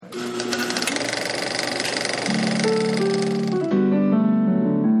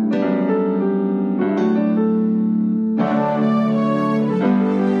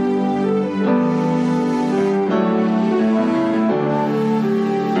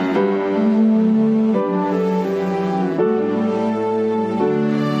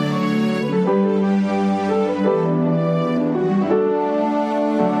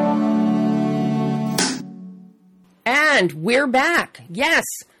And we're back. Yes,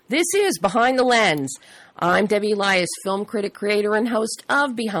 this is Behind the Lens. I'm Debbie Elias, film critic, creator, and host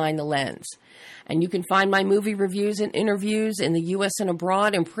of Behind the Lens. And you can find my movie reviews and interviews in the U.S. and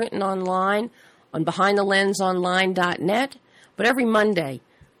abroad, in print and online, on BehindTheLensOnline.net. But every Monday,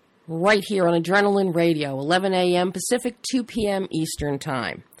 right here on Adrenaline Radio, 11 a.m. Pacific, 2 p.m. Eastern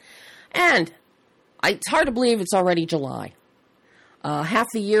Time. And it's hard to believe it's already July. Half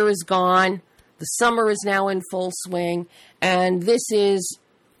the year is gone. The summer is now in full swing, and this is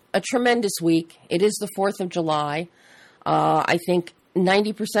a tremendous week. It is the 4th of July. I think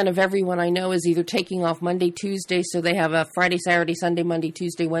 90% of everyone I know is either taking off Monday, Tuesday, so they have a Friday, Saturday, Sunday, Monday,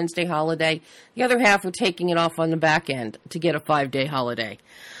 Tuesday, Wednesday holiday. The other half are taking it off on the back end to get a 5-day holiday.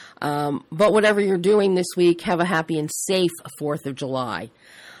 But whatever you're doing this week, have a happy and safe 4th of July.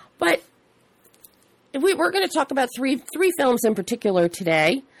 But we're going to talk about three films in particular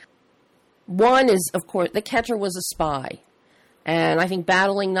today. One is, of course, The Catcher Was a Spy. And I think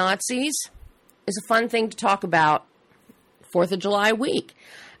battling Nazis is a fun thing to talk about 4th of July week.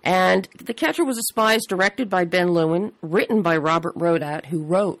 And The Catcher Was a Spy is directed by Ben Lewin, written by Robert Rodat, who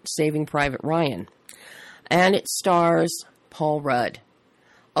wrote Saving Private Ryan. And it stars Paul Rudd,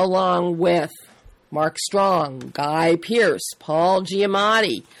 along with Mark Strong, Guy Pearce, Paul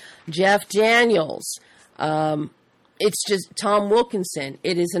Giamatti, Jeff Daniels, it's just Tom Wilkinson.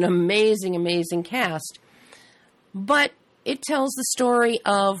 It is an amazing, amazing cast. But it tells the story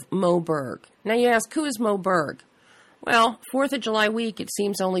of Moe Berg. Now you ask, who is Moe Berg? Well, 4th of July week, it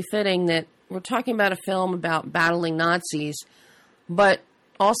seems only fitting that we're talking about a film about battling Nazis, but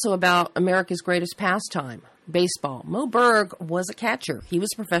also about America's greatest pastime, baseball. Moe Berg was a catcher. He was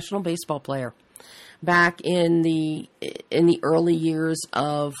a professional baseball player back in the early years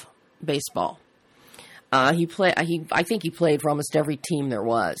of baseball. I think he played for almost every team there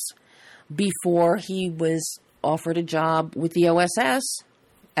was before he was offered a job with the OSS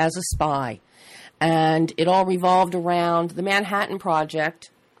as a spy. And it all revolved around the Manhattan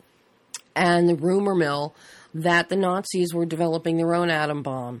Project and the rumor mill that the Nazis were developing their own atom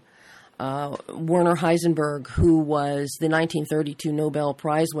bomb. Werner Heisenberg, who was the 1932 Nobel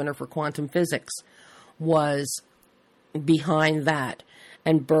Prize winner for quantum physics, was behind that.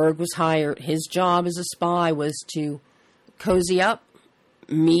 And Berg was hired. His job as a spy was to cozy up,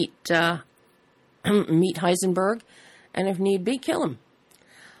 meet Heisenberg, and if need be, kill him.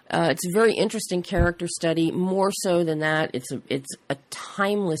 It's a very interesting character study. More so than that, it's a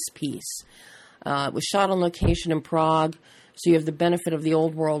timeless piece. It was shot on location in Prague, so you have the benefit of the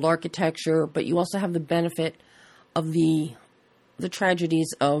old world architecture, but you also have the benefit of the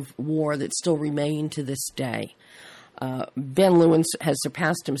tragedies of war that still remain to this day. Ben Lewin has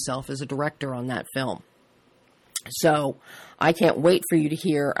surpassed himself as a director on that film. So I can't wait for you to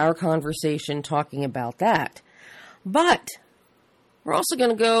hear our conversation talking about that. But we're also going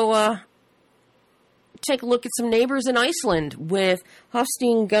to go take a look at some neighbors in Iceland with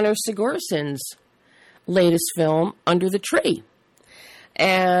Hafstein Gunnar Sigurdsson's latest film, Under the Tree.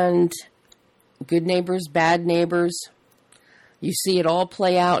 And good neighbors, bad neighbors. You see it all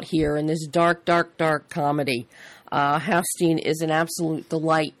play out here in this dark, dark, dark comedy. Hafstein is an absolute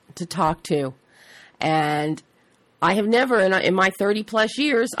delight to talk to. And I have never, in my 30-plus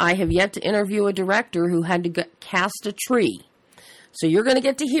years, I have yet to interview a director who had to cast a tree. So you're going to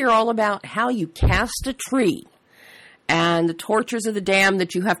get to hear all about how you cast a tree and the tortures of the damned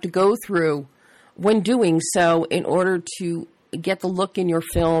that you have to go through when doing so in order to get the look in your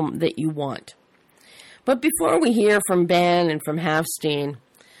film that you want. But before we hear from Ben and from Hafstein,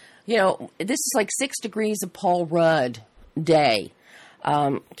 you know, this is like 6 degrees of Paul Rudd day.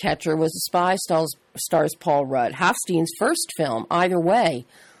 Catcher Was a Spy stars Paul Rudd. Hafstein's first film, Either Way,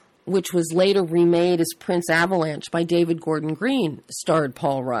 which was later remade as Prince Avalanche by David Gordon Green, starred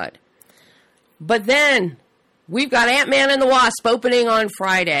Paul Rudd. But then we've got Ant-Man and the Wasp opening on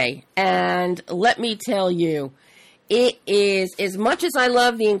Friday. And let me tell you, it is, as much as I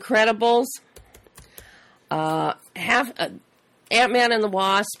love The Incredibles, Ant-Man and the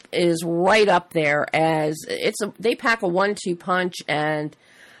Wasp is right up there as they pack a 1-2 punch, and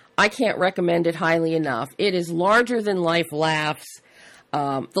I can't recommend it highly enough. It is larger than life laughs.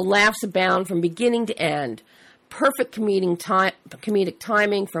 The laughs abound from beginning to end. perfect comedic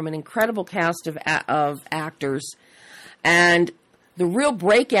timing from an incredible cast of actors. And the real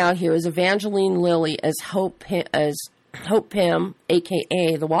breakout here is Evangeline Lilly as Hope Pym,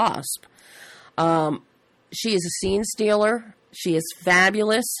 a.k.a. the Wasp. She is a scene stealer. She is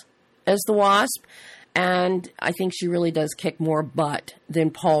fabulous as the Wasp. And I think she really does kick more butt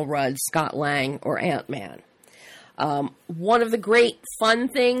than Paul Rudd, Scott Lang, or Ant-Man. One of the great fun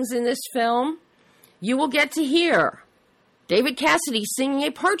things in this film, you will get to hear David Cassidy singing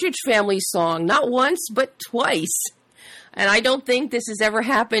a Partridge Family song, not once, but twice. And I don't think this has ever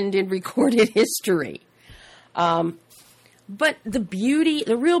happened in recorded history. But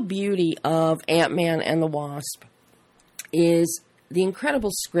the real beauty of Ant-Man and the Wasp is the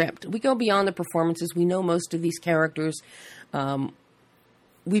incredible script. We go beyond the performances. We know most of these characters.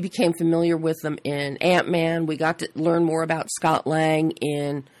 We became familiar with them in Ant-Man. We got to learn more about Scott Lang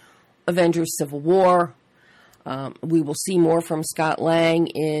in Avengers Civil War. We will see more from Scott Lang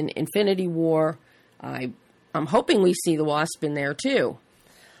in Infinity War. I'm hoping we see the Wasp in there too.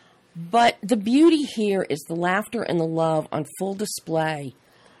 But the beauty here is the laughter and the love on full display.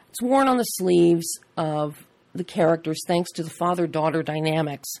 It's worn on the sleeves of the characters thanks to the father-daughter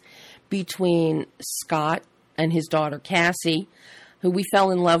dynamics between Scott and his daughter Cassie, who we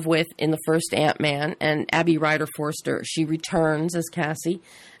fell in love with in the first Ant-Man, and Abby Ryder Forster. She returns as Cassie,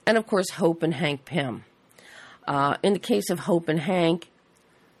 and of course Hope and Hank Pym. In the case of Hope and Hank,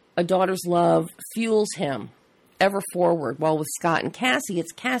 a daughter's love fuels him ever forward, while with Scott and Cassie,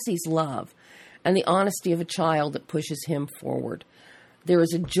 it's Cassie's love and the honesty of a child that pushes him forward. There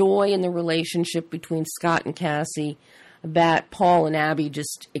is a joy in the relationship between Scott and Cassie that Paul and Abby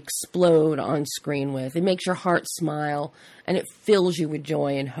just explode on screen with. It makes your heart smile, and it fills you with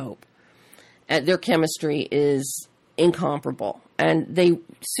joy and hope. Their chemistry is incomparable. And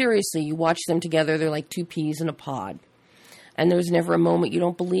seriously, you watch them together, they're like two peas in a pod. And there's never a moment you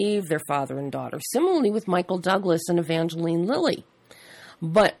don't believe they're father and daughter. Similarly with Michael Douglas and Evangeline Lilly.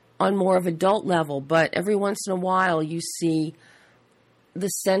 But on more of adult level. But every once in a while you see the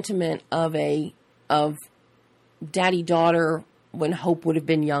sentiment of daddy-daughter when Hope would have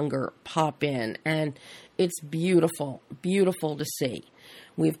been younger pop in. And it's beautiful, beautiful to see.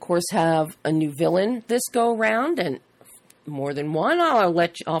 We, of course, have a new villain this go-round, and more than one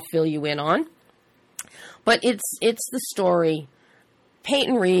I'll fill you in on. But it's the story.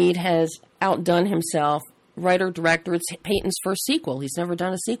 Peyton Reed has outdone himself. Writer-director, it's Peyton's first sequel. He's never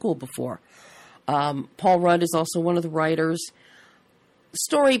done a sequel before. Paul Rudd is also one of the writers. The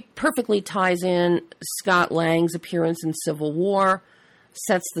story perfectly ties in Scott Lang's appearance in Civil War,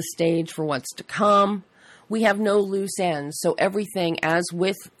 sets the stage for what's to come. We have no loose ends, so everything, as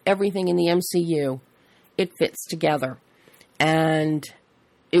with everything in the MCU, it fits together. And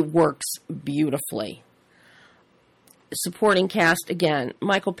it works beautifully. Supporting cast, again,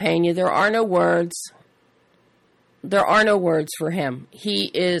 Michael Pena, there are no words. There are no words for him. He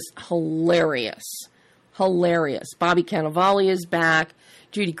is hilarious. Hilarious. Bobby Cannavale is back.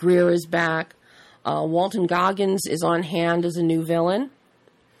 Judy Greer is back. Walton Goggins is on hand as a new villain.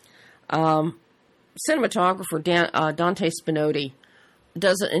 Cinematographer Dante Spinotti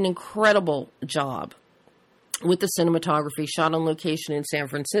does an incredible job with the cinematography, shot on location in San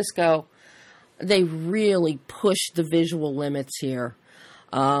Francisco. They really push the visual limits here,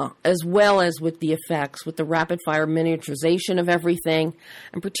 as well as with the effects, with the rapid-fire miniaturization of everything,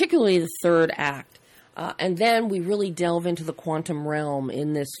 and particularly the third act. And then we really delve into the quantum realm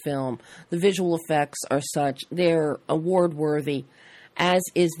in this film. The visual effects are such, they're award-worthy, as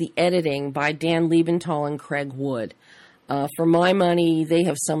is the editing by Dan Liebenthal and Craig Wood. For my money, they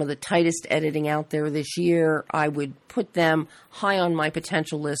have some of the tightest editing out there this year. I would put them high on my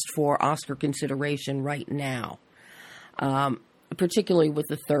potential list for Oscar consideration right now, particularly with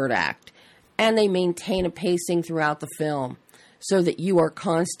the third act. And they maintain a pacing throughout the film so that you are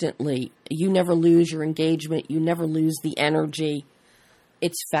constantly, you never lose your engagement, you never lose the energy.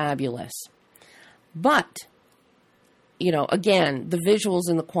 It's fabulous. But, again, the visuals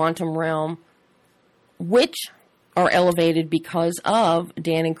in the quantum realm, which are elevated because of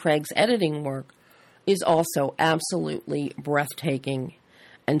Dan and Craig's editing work, is also absolutely breathtaking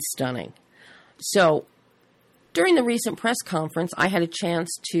and stunning. So, during the recent press conference, I had a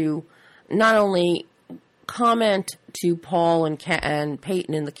chance to not only comment to Paul and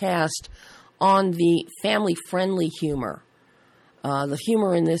Peyton in the cast on the family-friendly humor. The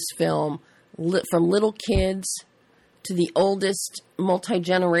humor in this film, from little kids to the oldest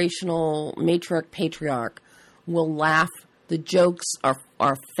multi-generational matriarch, will laugh. The jokes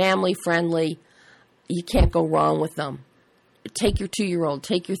are family-friendly. You can't go wrong with them. take your 2-year-old,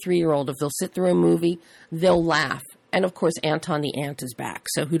 take your 3-year-old. If they'll sit through a movie, they'll laugh. And, of course, Anton the Ant is back.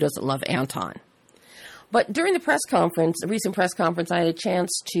 So who doesn't love Anton? But during the recent press conference, I had a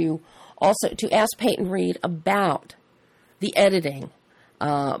chance to ask Peyton Reed about the editing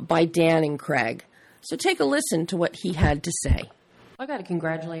by Dan and Craig. So take a listen to what he had to say. I got to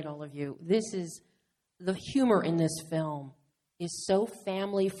congratulate all of you. The humor in this film is so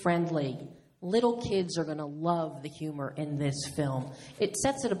family friendly. Little kids are going to love the humor in this film. It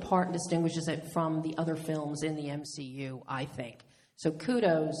sets it apart and distinguishes it from the other films in the MCU, I think. So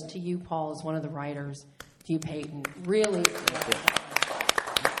kudos to you, Paul, as one of the writers, to you, Peyton. Really. But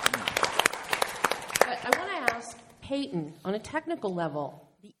I want to ask Peyton, on a technical level,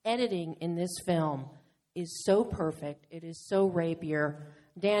 the editing in this film is so perfect. It is so rapier.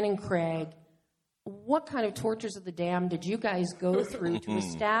 Dan and Craig, what kind of tortures of the damned did you guys go through to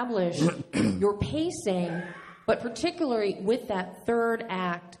establish your pacing, but particularly with that third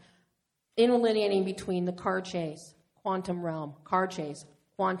act, interlineating between the car chase, quantum realm, car chase,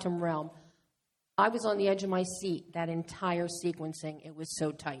 quantum realm? I was on the edge of my seat, that entire sequencing. It was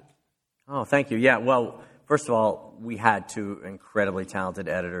so tight. Oh, thank you. Yeah, well, first of all, we had two incredibly talented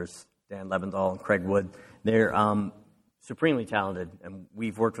editors, Dan Leventhal and Craig Wood. They're supremely talented, and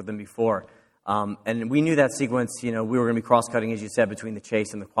we've worked with them before. And we knew that sequence, we were going to be cross-cutting, as you said, between the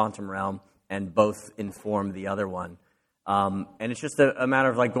chase and the quantum realm, and both informed the other one. And it's just a matter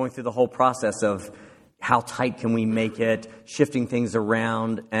of like going through the whole process of how tight can we make it, shifting things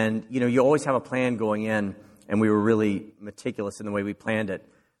around. And, you always have a plan going in, and we were really meticulous in the way we planned it.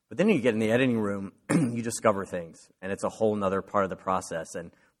 But then you get in the editing room, you discover things, and it's a whole nother part of the process. And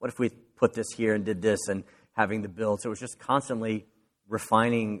what if we put this here and did this, and having the build? So it was just constantly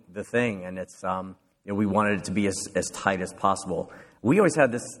refining the thing, and it's we wanted it to be as tight as possible. We always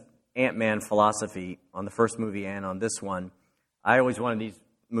had this Ant-Man philosophy on the first movie and on this one. I always wanted these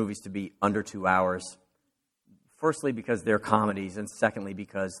movies to be under 2 hours. Firstly, because they're comedies, and secondly,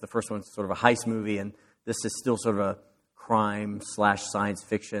 because the first one's sort of a heist movie, and this is still sort of a crime/science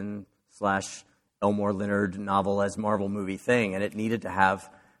fiction/ Elmore Leonard novel as Marvel movie thing, and it needed to have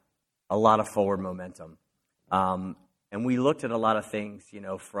a lot of forward momentum. And we looked at a lot of things,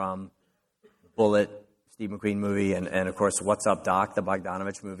 from Bullet, Steve McQueen movie, and of course, What's Up, Doc, the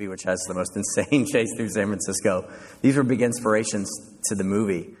Bogdanovich movie, which has the most insane chase through San Francisco. These were big inspirations to the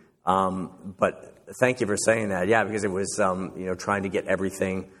movie. But thank you for saying that. Yeah, because it was, trying to get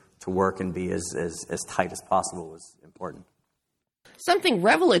everything to work and be as tight as possible was important. Something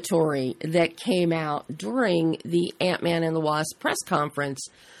revelatory that came out during the Ant-Man and the Wasp press conference,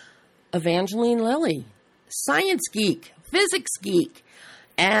 Evangeline Lilly, science geek, physics geek,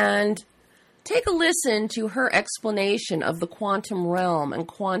 and take a listen to her explanation of the quantum realm and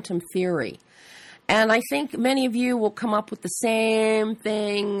quantum theory. And I think many of you will come up with the same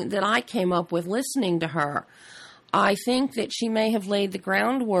thing that I came up with listening to her. I think that she may have laid the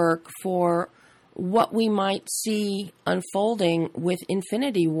groundwork for what we might see unfolding with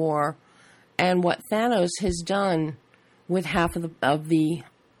Infinity War and what Thanos has done with half of the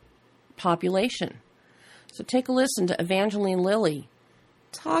population. So take a listen to Evangeline Lilly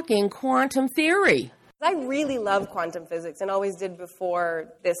talking quantum theory. I really love quantum physics and always did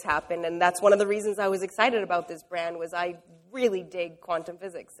before this happened, and that's one of the reasons I was excited about this brand was I really dig quantum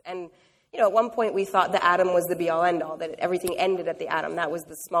physics. And, at one point we thought the atom was the be-all, end-all, that everything ended at the atom. That was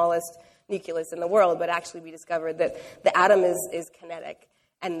the smallest nucleus in the world, but actually we discovered that the atom is kinetic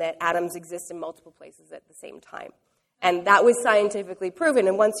and that atoms exist in multiple places at the same time. And that was scientifically proven,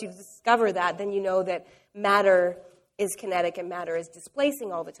 and once you discover that, then you know that matter is kinetic and matter is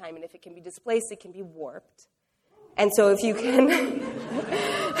displacing all the time, and if it can be displaced, it can be warped. And so if you can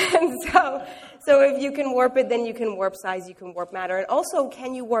so if you can warp it, then you can warp size, you can warp matter. And also,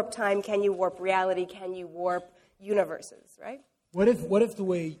 can you warp time? Can you warp reality? Can you warp universes, right? What if the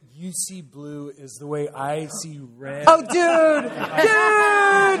way you see blue is the way I see red? Oh, dude!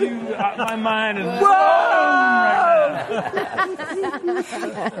 My mind is Whoa!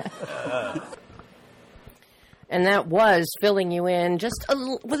 And that was filling you in just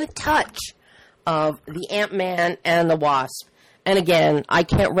with a touch of the Ant-Man and the Wasp. And again, I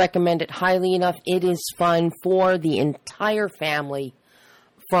can't recommend it highly enough. It is fun for the entire family,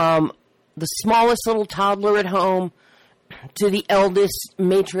 from the smallest little toddler at home to the eldest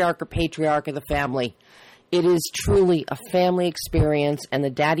matriarch or patriarch of the family. It is truly a family experience, and the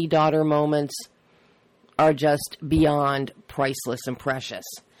daddy-daughter moments are just beyond priceless and precious.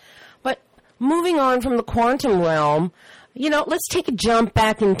 But moving on from the quantum realm, let's take a jump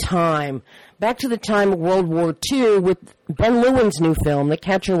back in time, back to the time of World War II with Ben Lewin's new film, The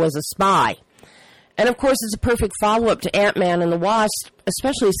Catcher Was a Spy. And, of course, it's a perfect follow-up to Ant-Man and the Wasp,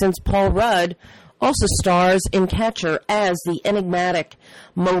 especially since Paul Rudd also stars in Catcher as the enigmatic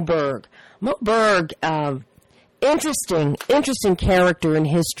Moe Berg. Moe Berg, interesting character in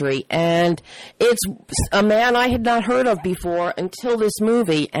history, and it's a man I had not heard of before until this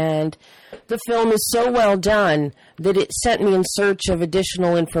movie, and the film is so well done that it sent me in search of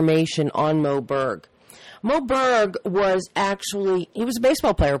additional information on Moe Berg. Moe Berg was he was a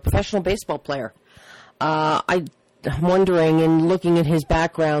baseball player, a professional baseball player. I'm wondering, in looking at his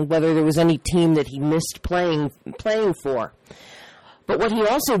background, whether there was any team that he missed playing for. But what he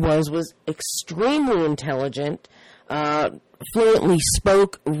also was extremely intelligent, fluently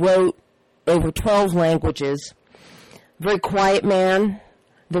spoke, wrote over 12 languages, very quiet man.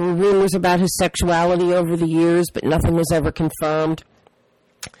 There were rumors about his sexuality over the years, but nothing was ever confirmed.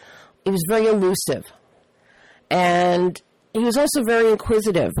 He was very elusive. And he was also very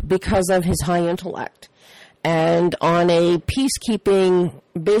inquisitive because of his high intellect. And on a peacekeeping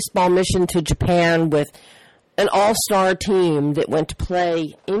baseball mission to Japan with an all-star team that went to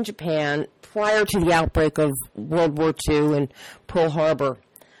play in Japan prior to the outbreak of World War II and Pearl Harbor,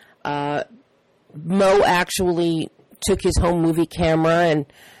 Moe actually took his home movie camera and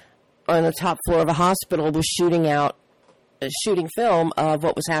on the top floor of a hospital was shooting film of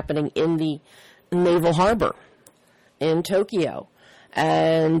what was happening in the naval harbor in Tokyo.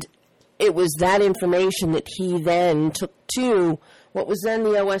 And it was that information that he then took to what was then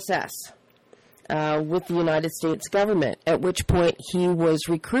the OSS with the United States government, at which point he was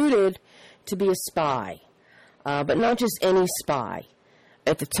recruited to be a spy, but not just any spy.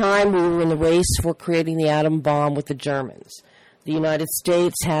 At the time, we were in the race for creating the atom bomb with the Germans. The United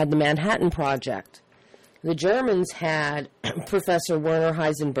States had the Manhattan Project. The Germans had Professor Werner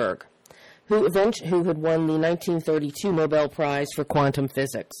Heisenberg, who had won the 1932 Nobel Prize for quantum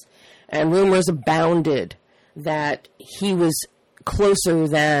physics. And rumors abounded that he was closer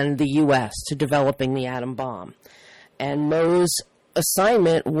than the U.S. to developing the atom bomb. And Moe's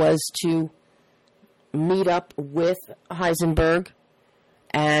assignment was to meet up with Heisenberg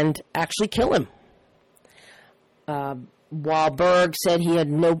and actually kill him. While Berg said he had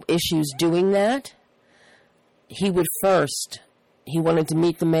no issues doing that, he wanted to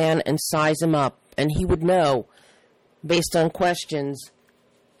meet the man and size him up, and he would know, based on questions,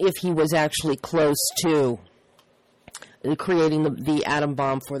 if he was actually close to creating the atom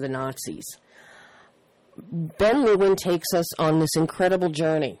bomb for the Nazis. Ben Lewin takes us on this incredible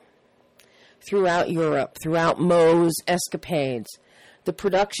journey throughout Europe, throughout Moe's escapades. The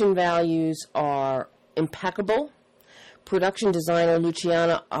production values are impeccable. Production designer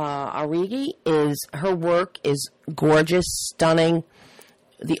Luciana Arrighi, her work is gorgeous, stunning,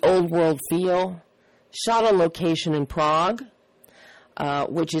 the old world feel. Shot on location in Prague,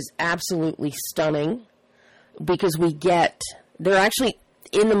 which is absolutely stunning, because they're actually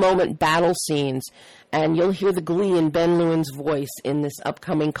in the moment battle scenes, and you'll hear the glee in Ben Lewin's voice in this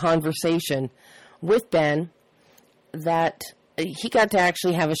upcoming conversation with Ben that he got to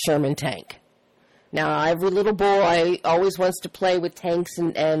actually have a Sherman tank. Now, every little boy always wants to play with tanks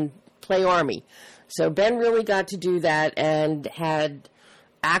and play Army. So Ben really got to do that and had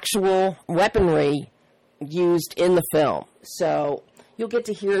actual weaponry used in the film. So you'll get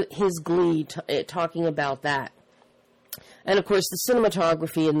to hear his glee talking about that. And, of course, the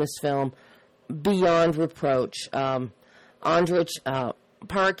cinematography in this film, beyond reproach. Andrich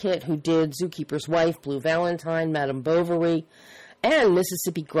Parakit, who did Zookeeper's Wife, Blue Valentine, Madame Bovary, and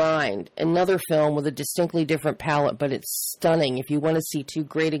Mississippi Grind, another film with a distinctly different palette, but it's stunning if you want to see two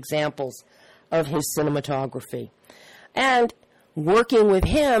great examples of his cinematography. And working with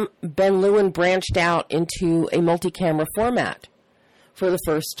him, Ben Lewin branched out into a multi-camera format for the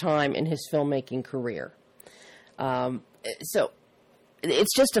first time in his filmmaking career. So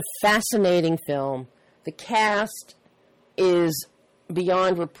it's just a fascinating film. The cast is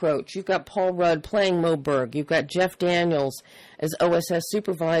beyond reproach. You've got Paul Rudd playing Moe Berg. You've got Jeff Daniels as OSS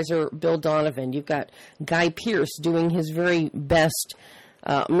supervisor Bill Donovan. You've got Guy Pearce doing his very best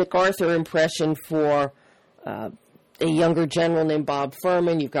MacArthur impression for a younger general named Bob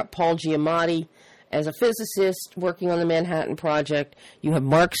Furman. You've got Paul Giamatti as a physicist working on the Manhattan Project. You have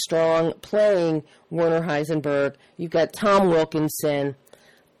Mark Strong playing Werner Heisenberg. You've got Tom Wilkinson.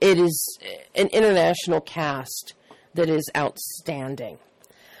 It is an international cast that is outstanding.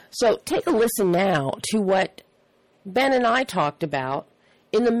 So take a listen now to what Ben and I talked about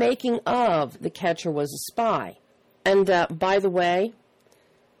in the making of The Catcher Was a Spy. And by the way,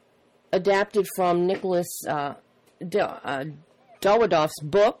 adapted from Nicholas Dawidoff's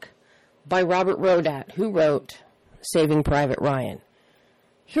book by Robert Rodat, who wrote Saving Private Ryan.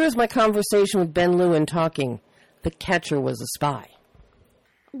 Here's my conversation with Ben Lewin talking. The Catcher was a spy.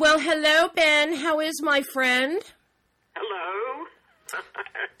 Well, hello, Ben. How is my friend? Hello.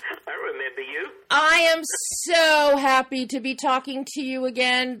 I remember you. I am so happy to be talking to you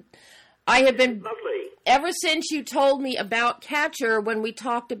again. I have been Lovely. ever since you told me about Catcher when we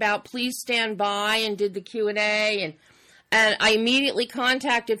talked about Please Stand By and did the Q&A, and I immediately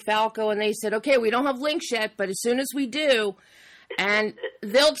contacted Falco and they said, okay, we don't have links yet, but as soon as we do, and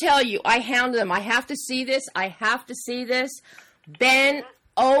they'll tell you, I hounded them, I have to see this, Ben,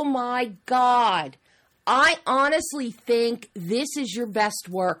 oh my God. I honestly think this is your best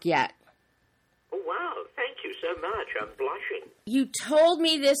work yet. Oh, wow. Thank you so much. I'm blushing. You told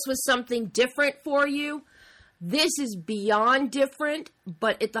me this was something different for you. This is beyond different,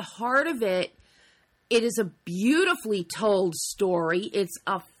 but at the heart of it, it is a beautifully told story. It's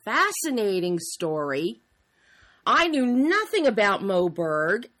a fascinating story. I knew nothing about Moe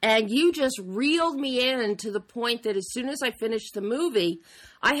Berg, and you just reeled me in to the point that as soon as I finished the movie,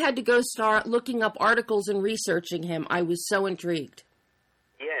 I had to go start looking up articles and researching him. I was so intrigued.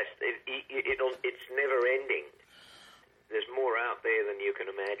 Yes, it's never ending. There's more out there than you can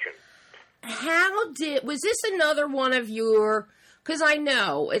imagine. Was this another one of your, because I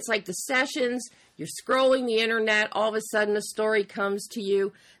know, it's like the sessions, you're scrolling the internet, all of a sudden a story comes to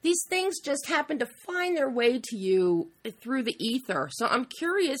you. These things just happen to find their way to you through the ether. So I'm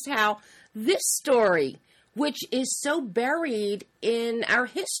curious how this story, which is so buried in our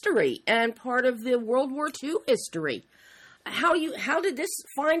history and part of the World War II history, how did this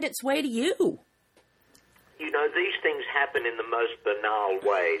find its way to you? You know, these things happen in the most banal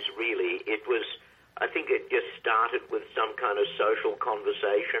ways, really. I think it just started with some kind of social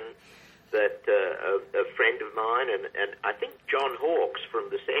conversation that a friend of mine, and I think John Hawkes from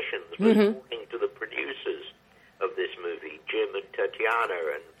the Sessions was talking to the producers of this movie, Jim and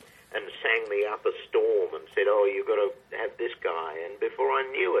Tatiana, and sang me up a storm and said, oh, you've got to have this guy. And before I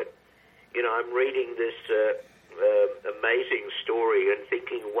knew it, you know, I'm reading this amazing story and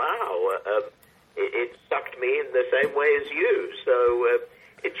thinking, wow, it sucked me in the same way as you. So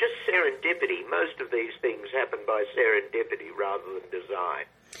it's just serendipity. Most of these things happen by serendipity rather than design.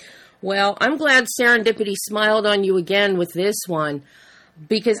 Well, I'm glad serendipity smiled on you again with this one,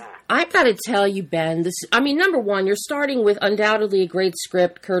 because I've got to tell you, Ben, number one, you're starting with undoubtedly a great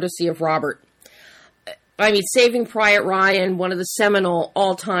script courtesy of Robert. Saving Private Ryan, one of the seminal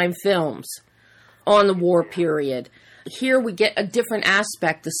all-time films on the war period. Here we get a different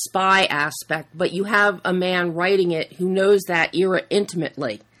aspect, the spy aspect, but you have a man writing it who knows that era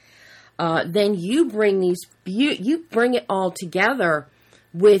intimately. Then you bring it all together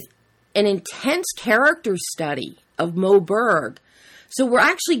with an intense character study of Moe Berg. So we're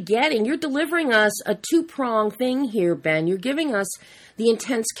actually you're delivering us a two-pronged thing here, Ben. You're giving us the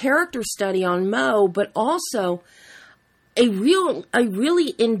intense character study on Moe, but also a really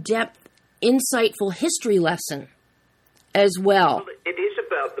in-depth, insightful history lesson as well. It is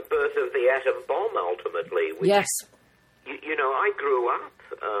about the birth of the atom bomb, ultimately. Which, yes. You know, I grew up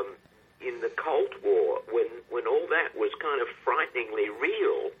in the Cold War when all that was kind of frighteningly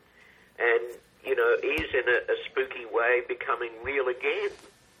real, and, you know, is in a spooky way becoming real again.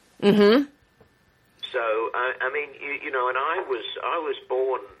 Mm-hmm. So, I mean, you know, and I was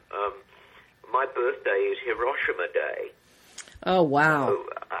born, my birthday is Hiroshima Day. Oh, wow. So,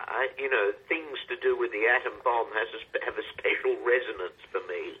 you know, things to do with the atom bomb have a special resonance for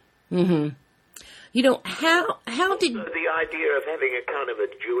me. Mm-hmm. You know, how did... So the idea of having a kind of a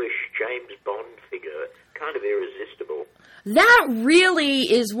Jewish James Bond figure, kind of irresistible. That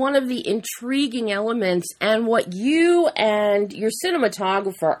really is one of the intriguing elements, and what you and your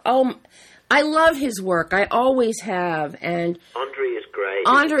cinematographer, I love his work. I always have. And Andre is great.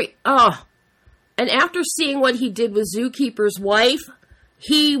 And after seeing what he did with Zookeeper's Wife,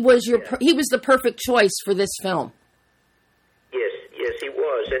 he was the perfect choice for this film. Yes, he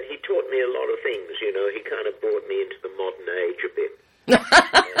was, and he taught me a lot of things. You know, he kind of brought me into the modern age a bit.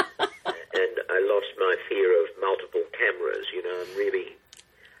 And I lost my fear of multiple cameras. You know, I'm really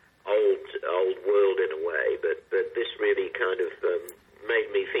old world in a way, but this really kind of made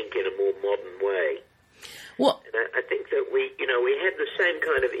me think in a more modern way. Well, and I think that we had the same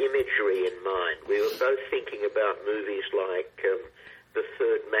kind of imagery in mind. We were both thinking about movies like The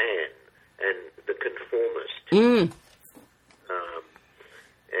Third Man and The Conformist.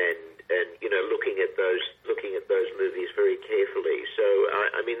 And you know, looking at those movies very carefully. So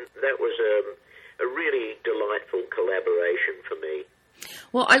I mean, that was a really delightful collaboration for me.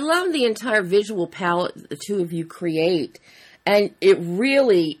 Well, I love the entire visual palette the two of you create, and it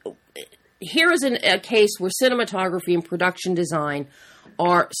really, here is a case where cinematography and production design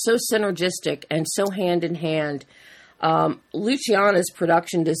are so synergistic and so hand in hand. Luciana's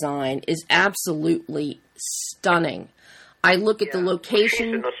production design is absolutely stunning. I look at the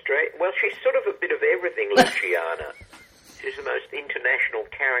location. Well, she's sort of a bit of everything, Luciana. She's the most international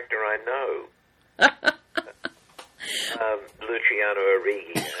character I know. Luciana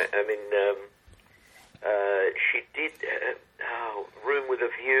Origi. I mean, she did Room with a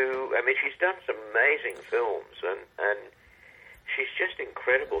View. I mean, she's done some amazing films, and she's just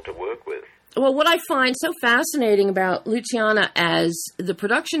incredible to work with. Well, what I find so fascinating about Luciana as the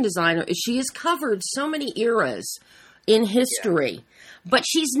production designer is she has covered so many eras in history, but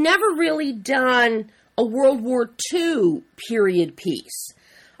she's never really done a World War II period piece.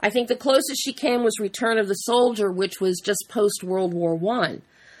 I think the closest she came was Return of the Soldier, which was just post-World War I.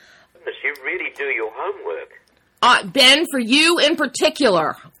 You really do your homework. Ben, for you in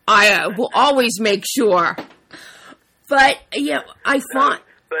particular, I will always make sure. But, yeah, I find...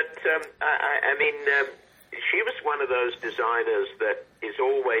 I mean, she was one of those designers that is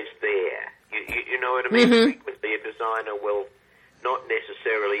always there. You know what I mean? Mm-hmm. Frequently, a designer will not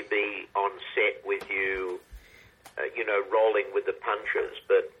necessarily be on set with you, rolling with the punches,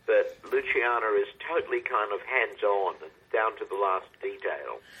 but Luciana is totally kind of hands-on, down to the last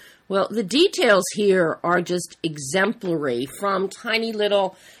detail. Well, the details here are just exemplary, from tiny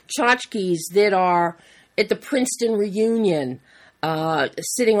little tchotchkes that are at the Princeton reunion,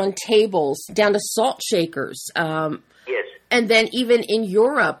 sitting on tables, down to salt shakers. Yes. And then even in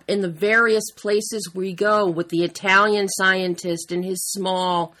Europe, in the various places we go, with the Italian scientist in his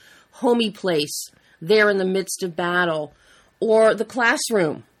small, homey place there in the midst of battle, or the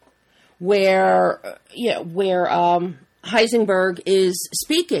classroom where Heisenberg is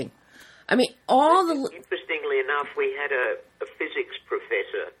speaking. I mean, Interestingly enough, we had a physics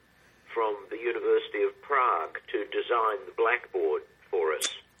professor from the University of Prague to design the blackboard for us,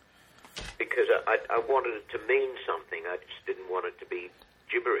 because I wanted it to mean something. I just didn't want it to be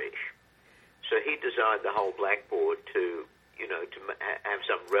gibberish. So he designed the whole blackboard to have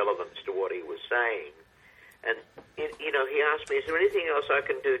some relevance to what he was saying. And, he asked me, is there anything else I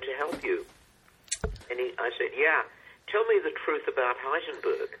can do to help you? And I said, yeah, tell me the truth about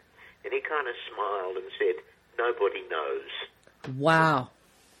Heisenberg. And he kind of smiled and said, nobody knows. Wow.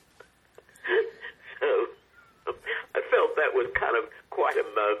 So I felt that was kind of quite a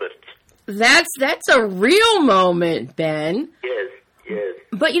moment. That's a real moment, Ben. Yes.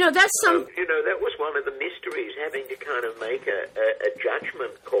 But, that's some... that was one of the mysteries, having to kind of make a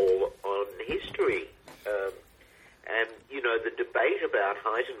judgment call on history. And, the debate about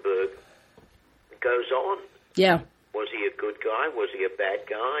Heisenberg goes on. Yeah. Was he a good guy? Was he a bad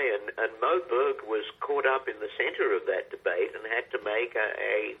guy? And Moe Berg was caught up in the center of that debate and had to make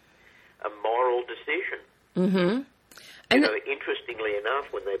a moral decision. Mm-hmm. And interestingly enough,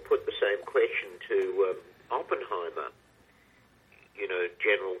 when they put the same question to Oppenheimer,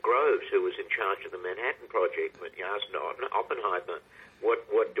 General Groves, who was in charge of the Manhattan Project, when he asked Oppenheimer,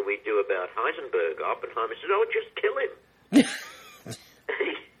 what do we do about Heisenberg? Oppenheimer said, oh, just kill him.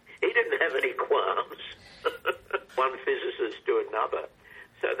 He didn't have any qualms. One physicist to another.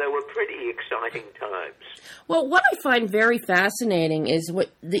 So they were pretty exciting times. Well, what I find very fascinating is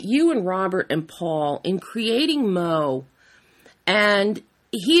that you and Robert and Paul, in creating Moe, and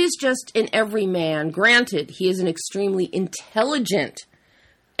he is just an everyman. Granted, he is an extremely intelligent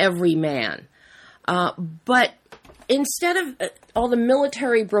everyman. But instead of all the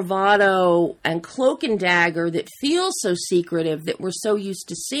military bravado and cloak and dagger that feels so secretive that we're so used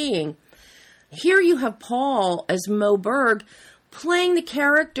to seeing, here you have Paul as Moe Berg playing the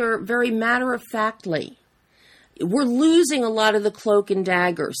character very matter-of-factly. We're losing a lot of the cloak and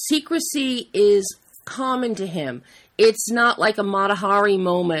dagger. Secrecy is common to him. It's not like a Mata Hari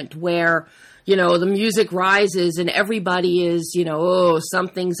moment where, the music rises and everybody is,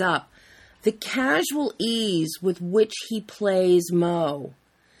 something's up. The casual ease with which he plays Moe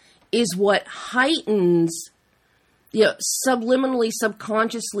is what heightens, subliminally,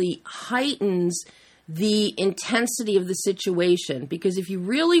 subconsciously heightens the intensity of the situation. Because if you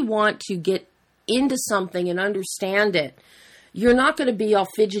really want to get into something and understand it, you're not going to be all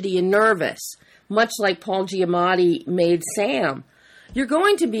fidgety and nervous, much like Paul Giamatti made Sam. You're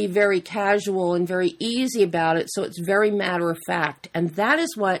going to be very casual and very easy about it, so it's very matter of fact. And that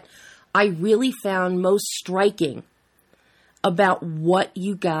is what I really found most striking about what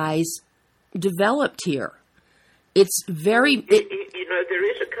you guys developed here. It's very... there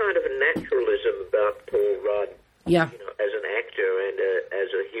is a kind of a naturalism about Paul Rudd, yeah, as an actor and as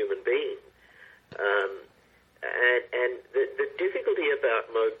a human being. And the difficulty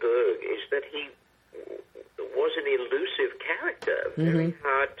about Moe Berg is that he was an elusive character, very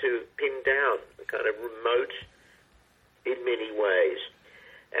hard to pin down, kind of remote in many ways.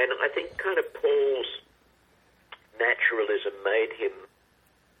 And I think kind of Paul's naturalism made him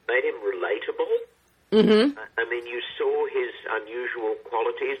relatable. Mm-hmm. I mean, you saw his unusual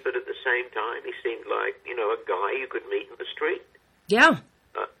qualities, but at the same time, he seemed like, a guy you could meet in the street. Yeah.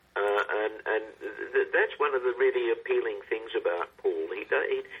 And that's one of the really appealing things about Paul.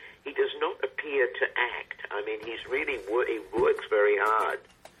 He does not appear to act. I mean, he works very hard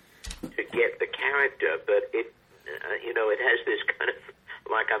to get the character, but it has this kind of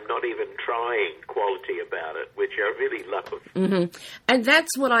like I'm not even trying quality about it, which I really love. Mm-hmm. And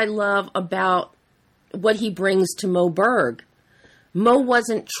that's what I love about what he brings to Moe Berg. Moe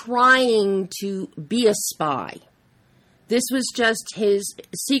wasn't trying to be a spy. This was just his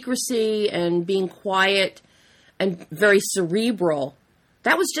secrecy and being quiet and very cerebral.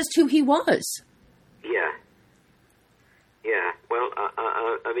 That was just who he was. Yeah. Yeah. Well,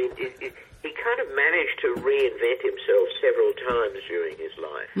 I mean, he kind of managed to reinvent himself several times during his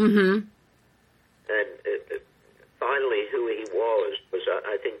life. Mm-hmm. And finally, who he was,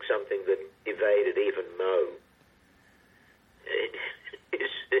 I think, something that evaded even Moe.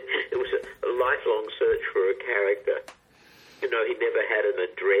 It was a lifelong search for a character. He never had an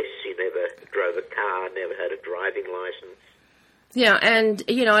address, he never drove a car, never had a driving license. Yeah, and,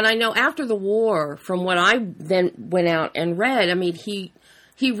 and I know after the war, from what I then went out and read, I mean, he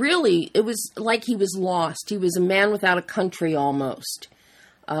really, it was like he was lost. He was a man without a country almost.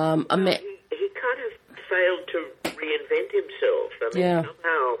 He kind of failed to reinvent himself. I mean,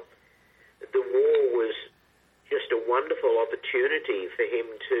 somehow the war was just a wonderful opportunity for him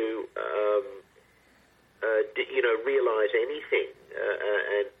to, realize anything.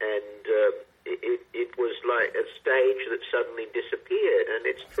 It was like a stage that suddenly disappeared. And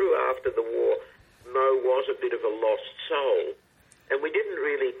it's true, after the war, Moe was a bit of a lost soul. And we didn't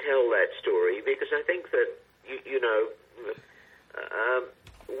really tell that story because I think that,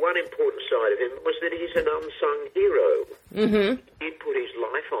 one important side of him was that he's an unsung hero. Mm-hmm. He put his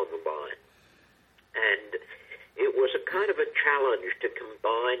life on the line. And it was a kind of a challenge to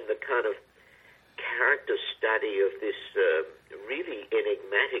combine the kind of character study of this really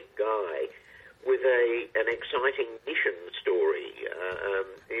enigmatic guy with an exciting mission story.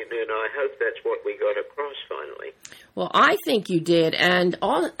 And I hope that's what we got across finally. Well, I think you did. And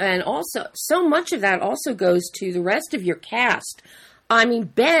also, so much of that also goes to the rest of your cast. I mean,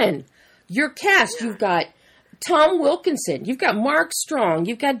 Ben, your cast, you've got Tom Wilkinson, you've got Mark Strong,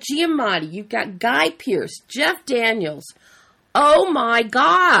 you've got Giamatti, you've got Guy Pearce, Jeff Daniels. Oh, my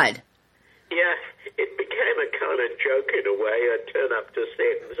God. Yeah, it became a kind of joke in a way. I'd turn up to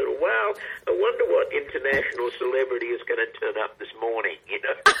set and sort of, wow, I wonder what international celebrity is going to turn up this morning,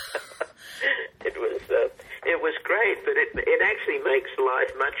 It was great, but it actually makes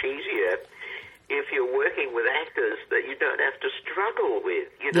life much easier if you're working with actors that you don't have to struggle with.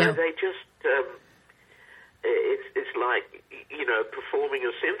 They just, it's like, performing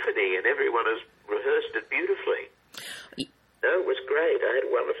a symphony and everyone has rehearsed it beautifully. No, it was great. I had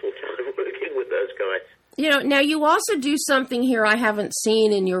a wonderful time working with those guys. Now you also do something here I haven't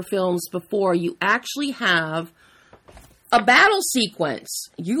seen in your films before. You actually have a battle sequence.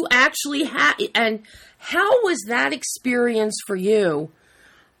 You actually have, and how was that experience for you?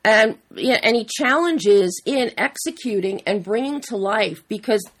 And any challenges in executing and bringing to life?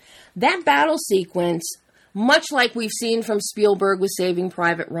 Because that battle sequence, much like we've seen from Spielberg with Saving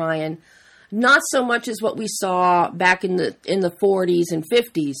Private Ryan, not so much as what we saw back in the 40s and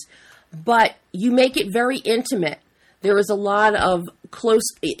 50s, but you make it very intimate. There is a lot of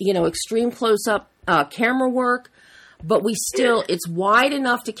extreme close-up camera work, but it's wide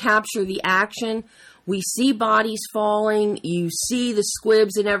enough to capture the action. We see bodies falling. You see the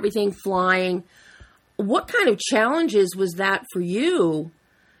squibs and everything flying. What kind of challenges was that for you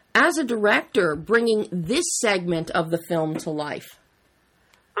as a director, bringing this segment of the film to life?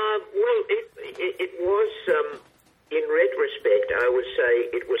 Well, it was, in retrospect, I would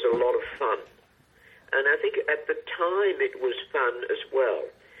say it was a lot of fun. And I think at the time it was fun as well.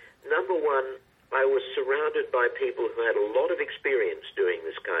 Number one, I was surrounded by people who had a lot of experience doing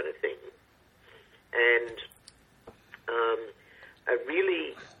this kind of thing. And I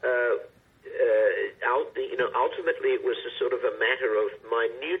really, ultimately it was a sort of a matter of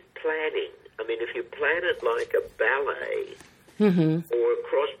minute planning. I mean, if you plan it like a ballet, or a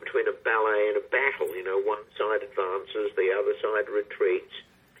cross between a ballet and a battle, one side advances, the other side retreats,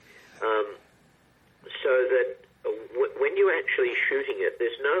 so that when you're actually shooting it,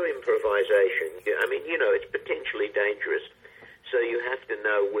 there's no improvisation. I mean, it's potentially dangerous. so you have to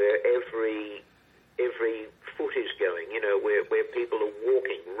know where every foot is going, where people are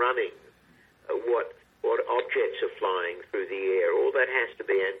walking, running, what objects are flying through the air. All that has to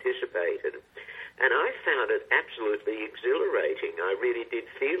be anticipated. And I found it absolutely exhilarating. I really did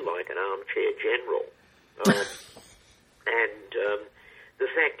feel like an armchair general. And the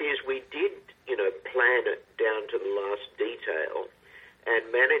fact is we did, plan it down to the last detail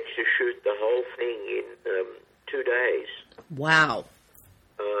and managed to shoot the whole thing in 2 days. Wow.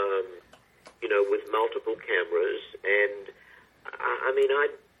 With multiple cameras. And,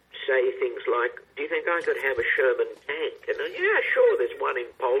 I'd say things like, do you think I could have a Sherman tank? And, yeah, sure, there's one in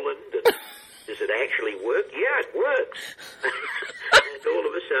Poland. And does it actually work? Yeah, it works. And all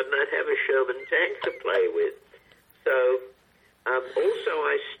of a sudden I'd have a Sherman tank to play with. So, also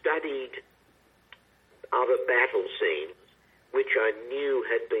I studied other battle scenes, which I knew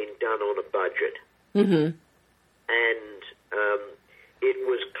had been done on a budget. Mm-hmm. And it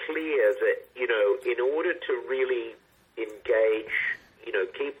was clear that, in order to really engage,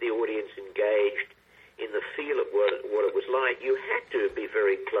 keep the audience engaged in the feel of what it was like, you had to be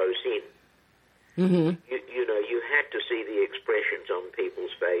very close in. Mm-hmm. You had to see the expressions on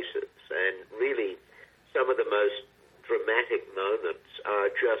people's faces. And really, some of the most dramatic moments are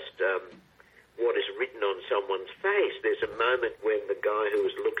just what is written on someone's face. There's a moment when the guy who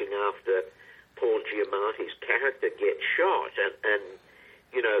was looking after Paul Giamatti's character gets shot, and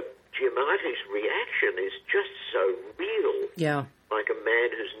Giamatti's reaction is just so real. Yeah. Like a man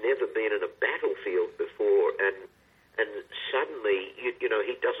who's never been in a battlefield before, and suddenly, he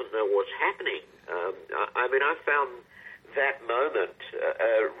doesn't know what's happening. I found that moment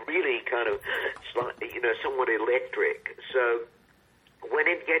really kind of, somewhat electric. So when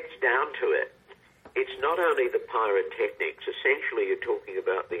it gets down to it, it's not only the pyrotechnics. Essentially, you're talking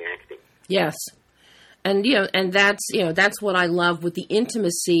about the acting. Yes. And, and that's what I love with the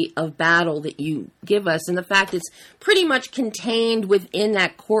intimacy of battle that you give us, and the fact it's pretty much contained within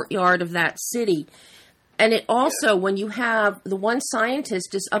that courtyard of that city. And it also, when you have the one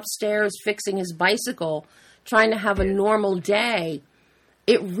scientist just upstairs fixing his bicycle, trying to have a normal day,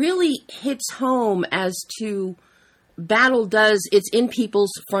 it really hits home as to battle does. It's in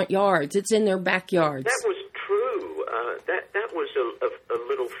people's front yards. It's in their backyards. That was true. That was a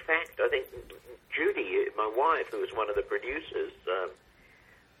little fact. I think Judy, my wife, who was one of the producers,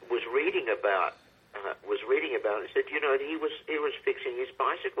 was reading about it and said, he was fixing his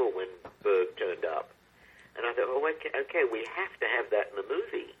bicycle when Berg turned up. And I thought, okay, we have to have that in the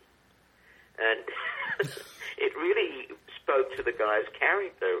movie. And it really spoke to the guy's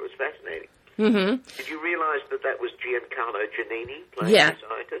character. It was fascinating. Mm-hmm. Did you realize that was Giancarlo Giannini playing the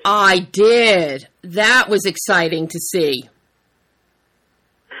scientist? I did. That was exciting to see.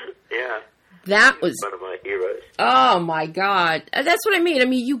 Yeah. That was one of my heroes. Oh, my God. That's what I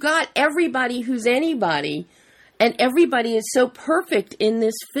mean. You got everybody who's anybody, and everybody is so perfect in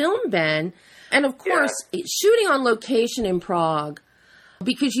this film, Ben. And, of course, shooting on location in Prague,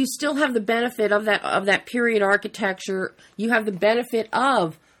 because you still have the benefit of that period architecture. You have the benefit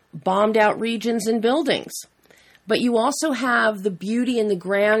of bombed-out regions and buildings. But you also have the beauty and the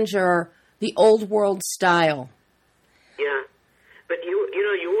grandeur, the old-world style. Yeah. But, you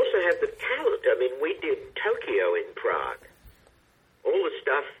also have the talent. We did Tokyo in Prague. All the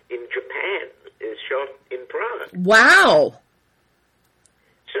stuff in Japan is shot in Prague. Wow.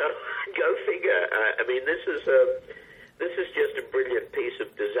 So, go figure. This is just a brilliant piece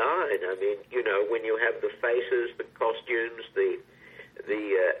of design. When you have the faces, the costumes, the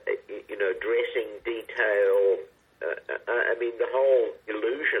dressing detail, the whole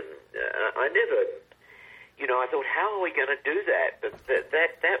illusion. I thought, how are we going to do that? But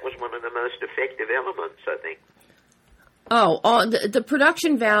that was one of the most effective elements, I think. The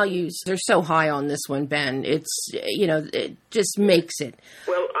production values, they're so high on this one, Ben. It's, it just makes it.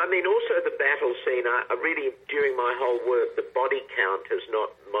 Well, also the battle scene, I really, during my whole work,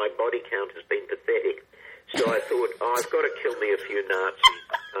 my body count has been pathetic. So I thought, I've got to kill me a few Nazis,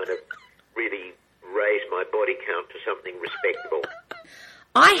 kind of really raise my body count to something respectable.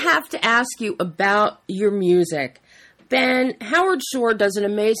 I have to ask you about your music. Ben, Howard Shore does an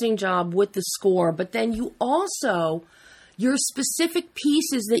amazing job with the score, but then you also, your specific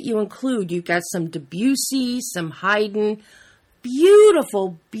pieces that you include, you've got some Debussy, some Haydn,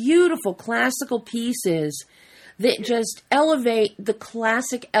 beautiful, beautiful classical pieces that just elevate the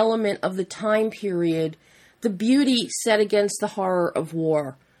classic element of the time period, the beauty set against the horror of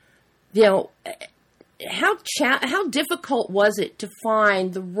war. How difficult was it to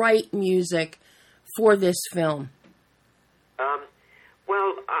find the right music for this film?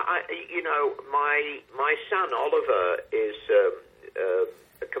 Well, my son Oliver is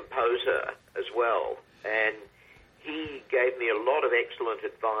a composer as well, and he gave me a lot of excellent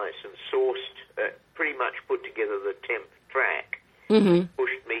advice and sourced, pretty much put together the 10th track,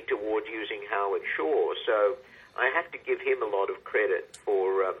 pushed me toward using Howard Shore. So I have to give him a lot of credit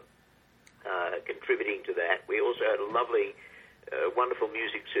for contributing to that. We also had a lovely, wonderful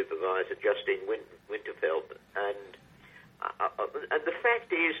music supervisor, Justine Winterfeld, and the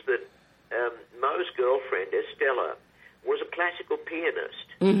fact is that Moe's girlfriend, Estella, was a classical pianist.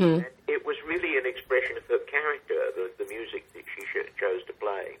 And it was really an expression of her character, the music that she chose to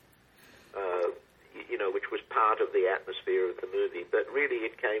play, which was part of the atmosphere of the movie. But really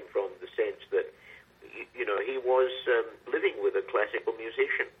it came from the sense that, he was living with a classical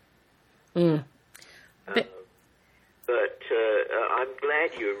musician. But I'm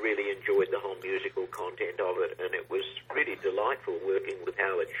glad you really enjoyed the whole musical content of it, and it was really delightful working with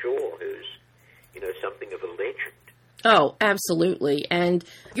Howard Shore, who's, something of a legend. Oh, absolutely. And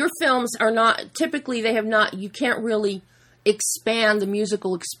your films are not, typically you can't really expand the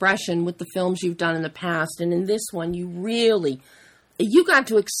musical expression with the films you've done in the past. And in this one, you got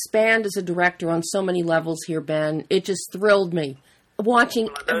to expand as a director on so many levels here, Ben. It just thrilled me. Watching.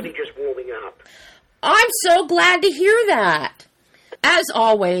 Well, I'm only just warming up. I'm so glad to hear that. As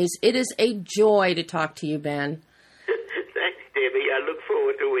always, it is a joy to talk to you, Ben. Thanks, Debbie. I look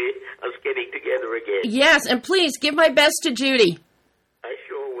forward to us getting together again. Yes, and please give my best to Judy. I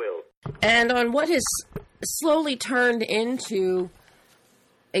sure will. And on what has slowly turned into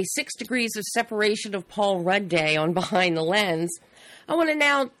a 6 Degrees of Separation of Paul Rudd Day on Behind the Lens, I want to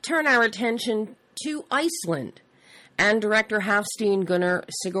now turn our attention to Iceland and director Hafstein Gunnar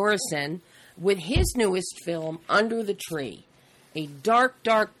Sigurðsson with his newest film, Under the Tree, a dark,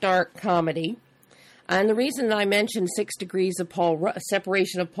 dark, dark comedy. And the reason that I mentioned 6 Degrees of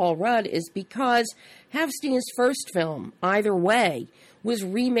Separation of Paul Rudd is because Hafstein's first film, Either Way, was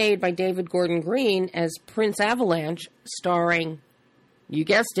remade by David Gordon Green as Prince Avalanche, starring, you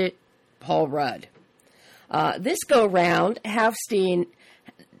guessed it, Paul Rudd. This go-round, Hafstein,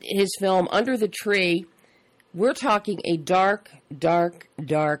 his film Under the Tree, we're talking a dark, dark,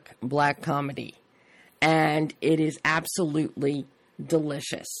 dark black comedy. And it is absolutely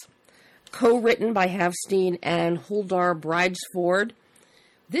delicious. Co-written by Hafstein and Huldar Bridesford,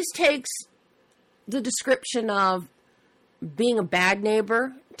 this takes the description of being a bad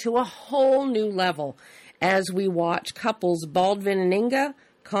neighbor to a whole new level as we watch couples Baldwin and Inga,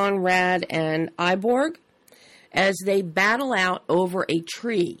 Conrad and Iborg, as they battle out over a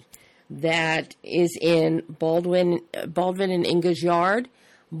tree that is in Baldwin and Inga's yard,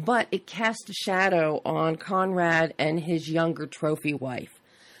 but it casts a shadow on Conrad and his younger trophy wife.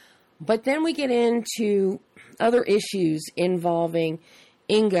 But then we get into other issues involving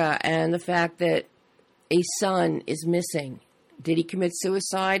Inga and the fact that a son is missing. Did he commit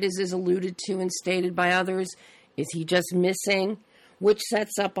suicide, as is alluded to and stated by others? Is he just missing? Which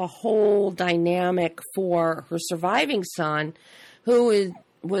sets up a whole dynamic for her surviving son, who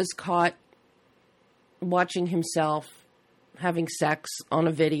was caught watching himself having sex on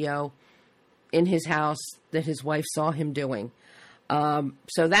a video in his house that his wife saw him doing.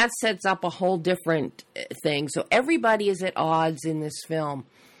 So that sets up a whole different thing. So everybody is at odds in this film,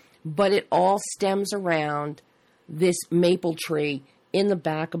 but it all stems around this maple tree in the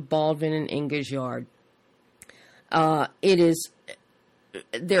back of Baldwin and Inga's yard. There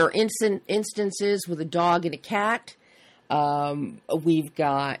are instances with a dog and a cat. We've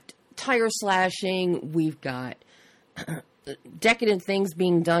got tire slashing. We've got decadent things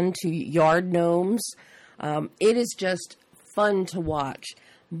being done to yard gnomes. It is just fun to watch.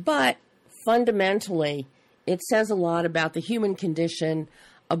 But fundamentally, it says a lot about the human condition,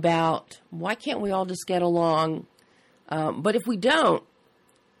 about why can't we all just get along? But if we don't,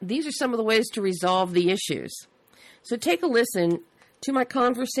 these are some of the ways to resolve the issues. So take a listen to my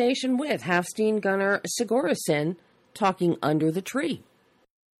conversation with Hafstein Gunnar Sigurðsson talking Under the Tree.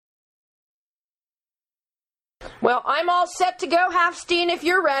 Well, I'm all set to go, Hafstein, if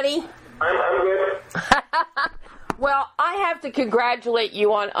you're ready. I'm good. Well, I have to congratulate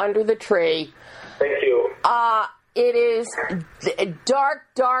you on Under the Tree. Thank you. It is dark,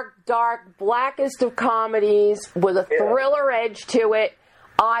 dark, dark, blackest of comedies with a thriller edge to it.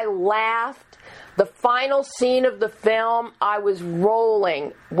 I laughed. The final scene of the film, I was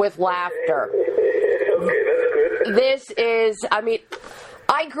rolling with laughter. Okay, that's good. This is,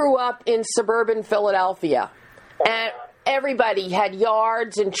 I grew up in suburban Philadelphia, and everybody had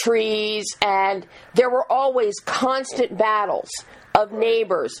yards and trees, and there were always constant battles of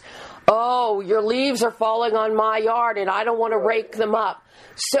neighbors. Oh, your leaves are falling on my yard and I don't want to rake them up.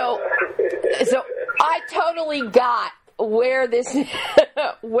 So I totally got where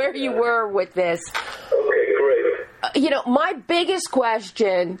you were with this. Okay, great. My biggest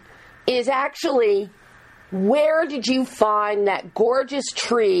question is actually, where did you find that gorgeous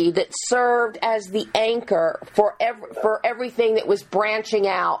tree that served as the anchor for everything that was branching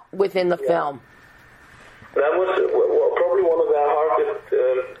out within the film? That was probably one of the hardest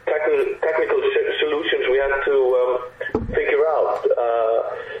technical solutions we had to figure out,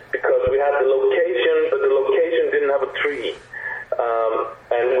 because we had the location, but the location didn't have a tree.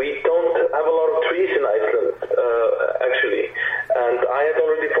 And we don't have a lot of trees in Iceland, actually. And I had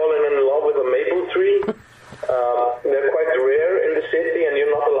already fallen in love with a maple tree. They're quite rare in the city, and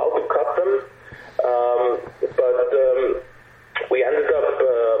you're not allowed to cut them. But we ended up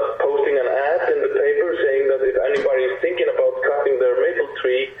posting an ad in the paper saying that if anybody is thinking about cutting their maple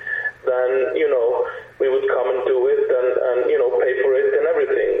tree, then, we would come and do it and pay for it and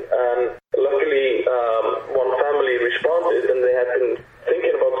everything. And luckily, one family responded, and they had been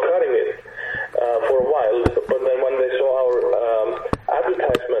thinking about cutting it for a while. But then when they saw our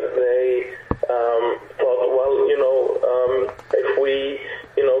advertisement, they thought, well, if we,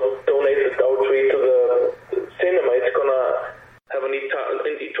 donate our tree to the cinema, it's going to have an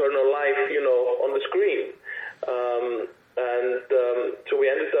eternal life, on the screen. So we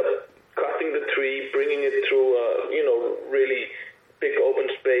ended up cutting the tree, bringing it through, really big open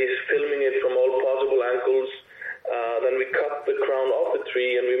space, filming it from all possible angles. Then we cut the crown off the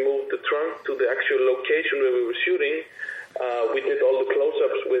tree and we moved the trunk to the actual location where we were shooting. We did all the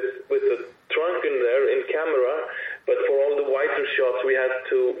close-ups with the trunk in there in camera, but for all the wider shots we had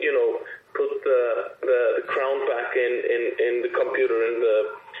to, put the crown back in the computer in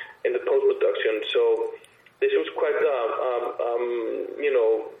the post-production. So this was quite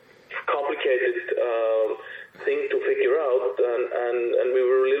complicated thing to figure out, and we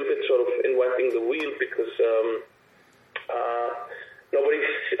were a little bit sort of inventing the wheel because nobody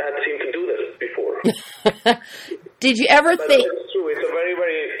had seemed to do this before. Did you ever think? It's true. It's a very,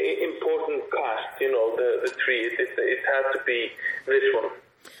 very important cast. The tree. It had to be this one.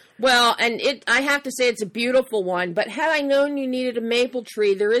 Well, and I have to say it's a beautiful one, but had I known you needed a maple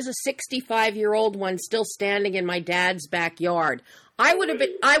tree, there is a 65-year-old one still standing in my dad's backyard. I would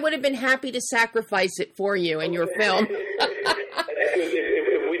have been happy to sacrifice it for you in your film.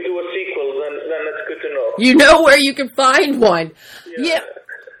 If we do a sequel, then that's good to know. You know where you can find one. Yeah.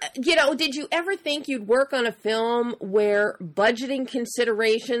 Did you ever think you'd work on a film where budgeting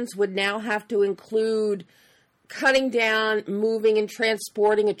considerations would now have to include cutting down, moving, and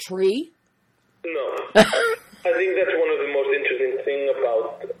transporting a tree? No. I think that's one of the most interesting things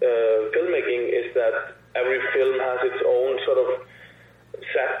about filmmaking is that every film has its own sort of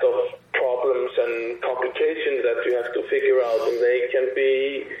set of problems and complications that you have to figure out, and they can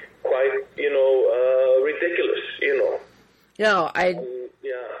be quite, ridiculous, No,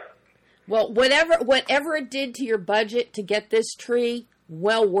 yeah. Well, whatever it did to your budget to get this tree,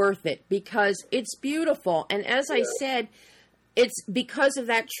 well worth it, because it's beautiful. And as I said, it's because of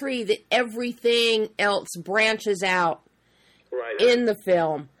that tree that everything else branches out in the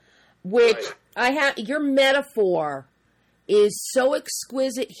film, which your metaphor is so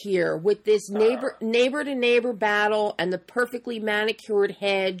exquisite here with this neighbor to neighbor battle and the perfectly manicured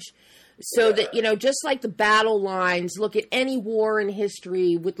hedge. So that, just like the battle lines, look at any war in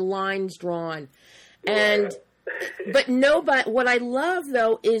history with lines drawn. And, but what I love,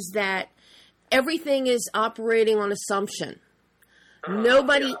 though, is that everything is operating on assumption. No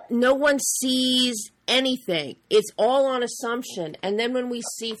one sees anything. It's all on assumption. And then when we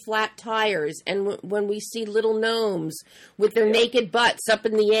see flat tires and when we see little gnomes with their naked butts up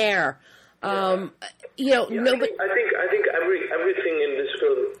in the air, nobody. I think everything in this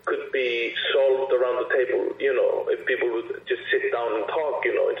film could be solved around the table. If people would just sit down and talk,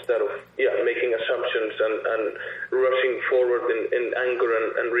 instead of making assumptions and rushing forward in anger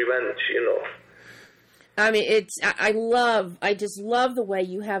and revenge. I mean, I just love the way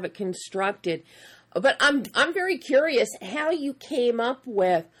you have it constructed. But I'm very curious how you came up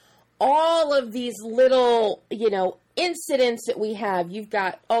with all of these little, incidents that we have. You've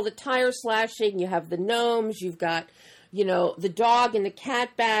got all the tire slashing, you have the gnomes, you've got, the dog and the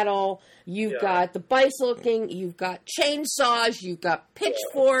cat battle, you've got the bicycling, you've got chainsaws, you've got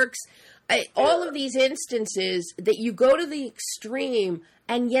pitchforks, all of these instances that you go to the extreme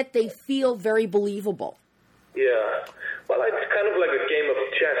and yet they feel very believable. Yeah. Well, it's kind of like a game of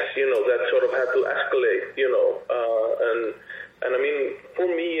chess, that sort of had to escalate, and I mean, for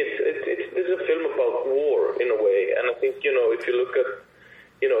me, this is a film about war in a way, and I think if you look at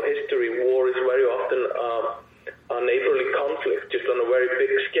history, war is very often a neighborly conflict, just on a very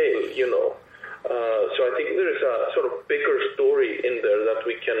big scale. So I think there is a sort of bigger story in there that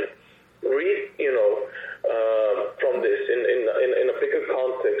we can read, from this in a bigger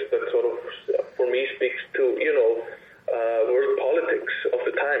context that sort of, for me, speaks to world politics of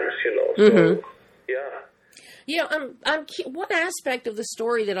the times. So yeah. One aspect of the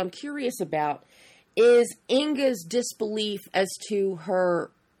story that I'm curious about is Inga's disbelief as to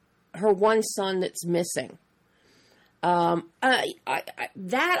her one son that's missing. That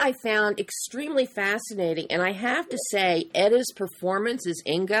I found extremely fascinating, and I have to say, Edda's performance as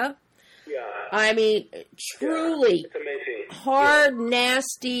Inga. Yeah. I mean, truly it's amazing. Hard,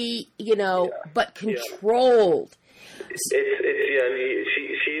 nasty, but controlled.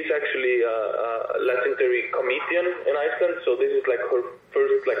 She's actually a legendary comedian in Iceland, so this is like her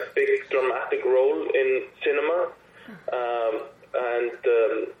first big dramatic role in cinema. And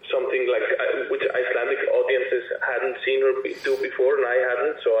something which Icelandic audiences hadn't seen her do before, and I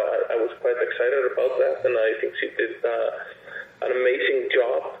hadn't, so I was quite excited about that, and I think she did an amazing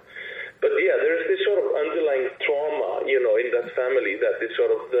job. But yeah, there's this sort of underlying trauma, in that family that is sort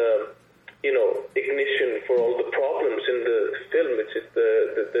of the, ignition for all the problems in the film. It's just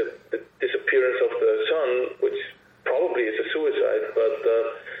the disappearance of the son, which probably is a suicide, but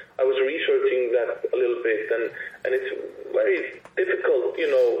I was researching that a little bit, and it's very difficult,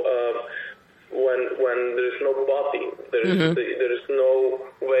 when there's no body, there is no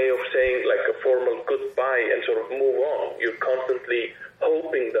way of saying a formal goodbye and sort of move on. You're constantly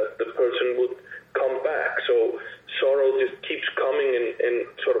hoping that the person would come back. So sorrow just keeps coming in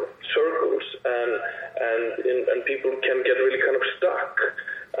sort of circles, and people can get really kind of stuck.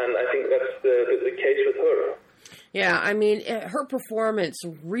 And I think that's the case with her. Yeah, I mean, her performance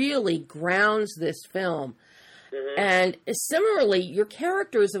really grounds this film. Mm-hmm. And similarly, your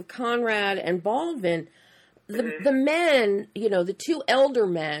characters of Conrad and Baldwin, the men, the two elder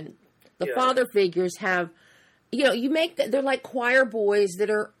men, the father figures have, they're like choir boys that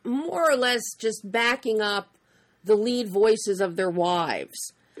are more or less just backing up the lead voices of their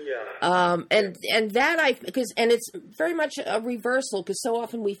wives. Yeah. And that because it's very much a reversal, because so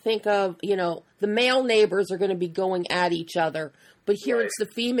often we think of, the male neighbors are going to be going at each other, but here it's the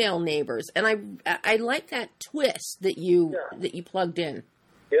female neighbors. And I like that twist that you plugged in.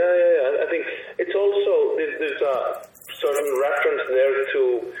 Yeah. I think it's also, there's a certain reference there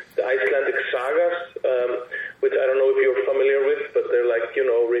to the Icelandic sagas, which I don't know if you're familiar with, but they're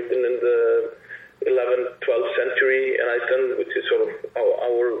written in the 11th, 12th century in Iceland, which is sort of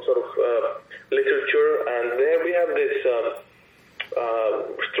our sort of literature. And there we have this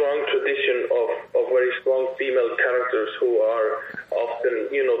strong tradition of very strong female characters who are often,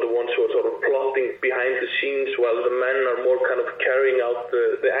 the ones who are sort of plotting behind the scenes, while the men are more kind of carrying out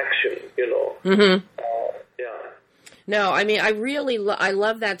the action, Mm-hmm. Yeah. No, I mean, I really I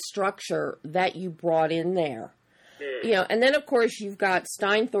love that structure that you brought in there. And then, of course, you've got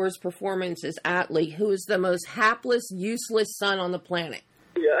Steinthor's performance as Atli, who is the most hapless, useless son on the planet.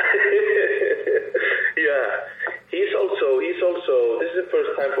 Yeah. Yeah. He's also, this is the first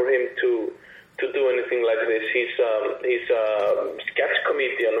time for him to do anything like this. He's a sketch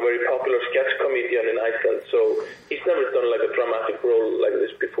comedian, a very popular sketch comedian in Iceland, so he's never done a dramatic role like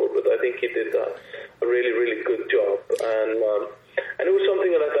this before, but I think he did a really, really good job. And it was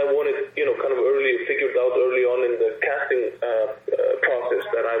something that I wanted, kind of figured out early on in the casting process,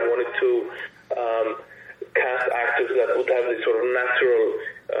 that I wanted to cast actors that would have this sort of natural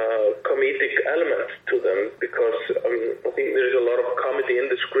comedic element to them, because I think there's a lot of comedy in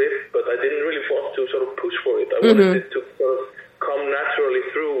the script, but I didn't really want to sort of push for it. I wanted it to sort of come naturally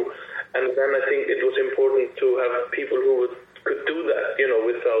through, and then I think it was important to have people who could do that,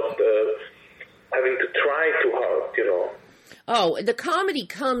 without having to try too hard, Oh, the comedy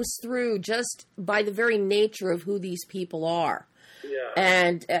comes through just by the very nature of who these people are. Yeah.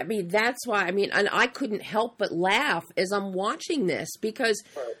 And, I mean, that's why, and I couldn't help but laugh as I'm watching this, because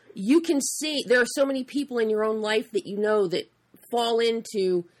you can see there are so many people in your own life that that fall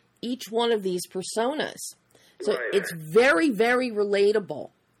into each one of these personas. So it's very, very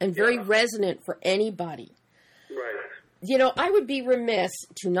relatable and very resonant for anybody. Right. I would be remiss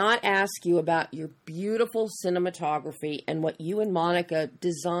to not ask you about your beautiful cinematography and what you and Monica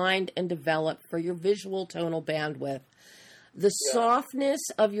designed and developed for your visual tonal bandwidth. The softness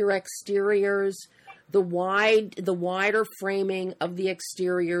of your exteriors, the wider framing of the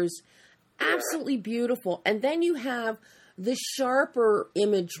exteriors, absolutely beautiful. And then you have the sharper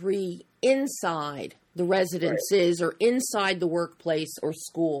imagery inside. the residences or inside the workplace or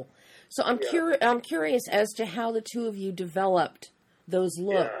school. So I'm curious as to how the two of you developed those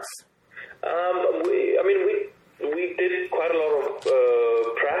looks. We did quite a lot of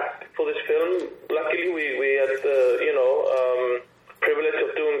prep for this film. Luckily, we had the privilege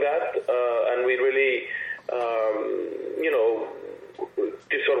of doing that, and we really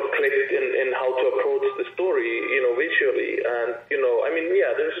just sort of clicked in how to approach the story, visually. And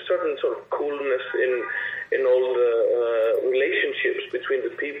there's a certain sort of coolness in all the relationships between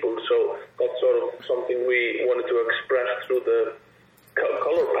the people. So that's sort of something we wanted to express through the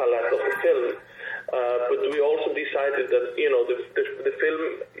color palette of the film. But we also decided that, the film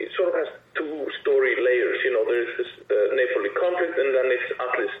sort of has two story layers. There's this Napoli conflict, and then it's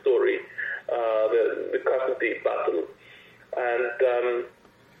Atlis' story, the custody battle. And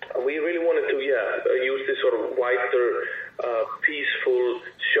we really wanted to, use this sort of whiter, peaceful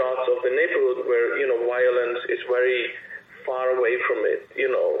shots of the neighborhood where, violence is very far away from it,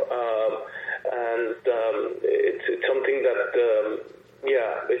 and it's something that,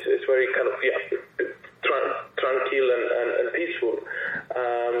 it's very kind of, tranquil and peaceful.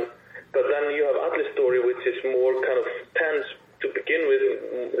 But then you have Atlis' story, which is more kind of tense to begin with.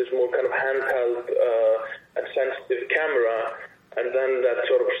 There's more kind of handheld and sensitive camera, and then that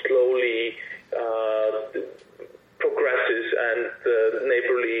sort of slowly progresses, and the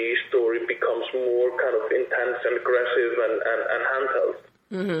neighborly story becomes more kind of intense and aggressive and handheld.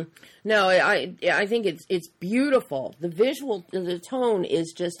 Mm-hmm. No, I think it's beautiful. The tone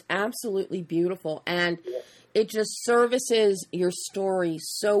is just absolutely beautiful, and it just services your story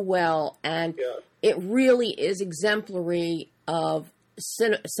so well, and it really is exemplary of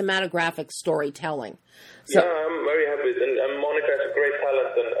cinematographic storytelling. So, I'm very happy, and Monica has a great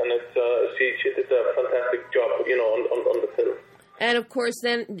talent, and she did a fantastic job, on the film. And of course,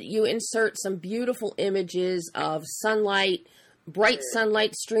 then you insert some beautiful images of sunlight. Bright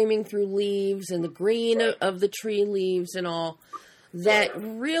sunlight streaming through leaves and the green of the tree leaves and all, that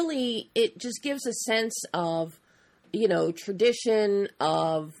really, it just gives a sense of, tradition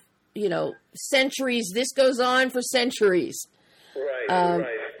of, centuries. This goes on for centuries. Right.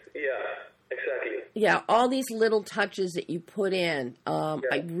 Yeah, exactly. Yeah, all these little touches that you put in,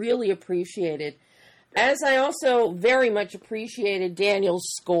 I really appreciated. As I also very much appreciated Daniel's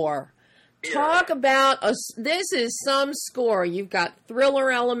score. Talk about this is some score. You've got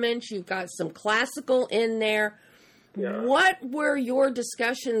thriller elements. You've got some classical in there. Yeah. What were your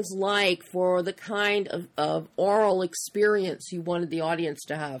discussions like for the kind of oral experience you wanted the audience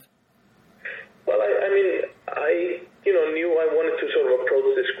to have? Well, I knew I wanted to sort of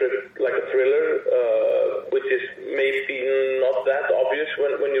approach the script like a thriller, which is maybe not that obvious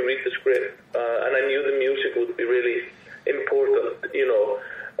when you read the script. And I knew the music would be really important,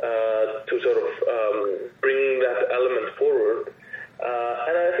 to sort of bring that element forward.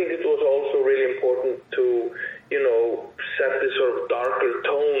 And I think it was also really important to, set this sort of darker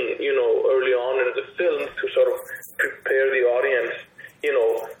tone, early on in the film to sort of prepare the audience,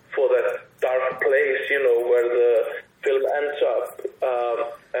 for that dark place, where the film ends up.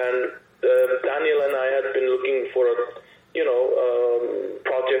 And Daniel and I had been looking for a,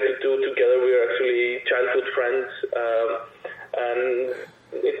 project to do together. We were actually childhood friends, and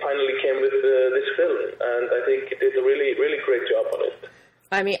it finally came with this film, and I think it did a really, really great job on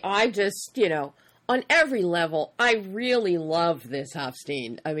it. I just, on every level, I really love this,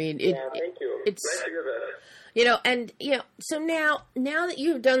 Hafstein. Thank you. It's nice to hear that. So now that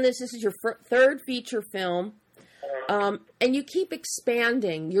you've done this is your third feature film, and you keep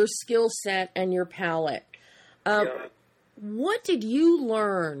expanding your skill set and your palette. What did you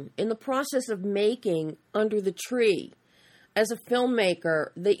learn in the process of making Under the Tree as a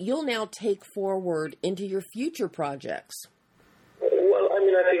filmmaker that you'll now take forward into your future projects? Well, I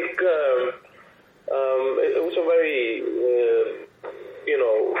think it was a very,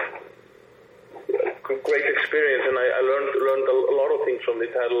 great experience, and I learned a lot of things from it.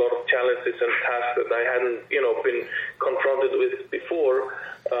 I had a lot of challenges and tasks that I hadn't, been confronted with before,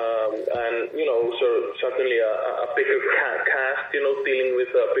 and so certainly a bigger cast, dealing with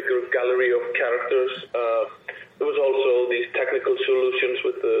a bigger gallery of characters. There was also these technical solutions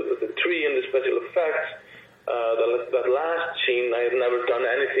with the tree and the special effects. That last scene, I had never done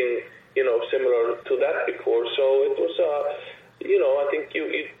anything, similar to that before. So it was, I think you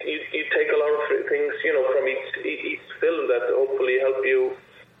take a lot of things, from each film that hopefully help you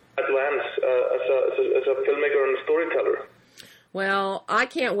advance as a filmmaker and a storyteller. Well, I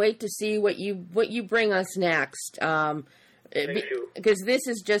can't wait to see what you bring us next. Thank you. Because this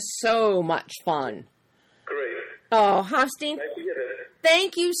is just so much fun. Great. Oh, Hafstein. Nice to hear it.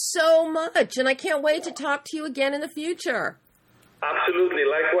 Thank you so much, and I can't wait to talk to you again in the future. Absolutely.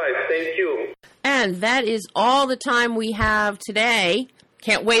 Likewise. Thank you. And that is all the time we have today.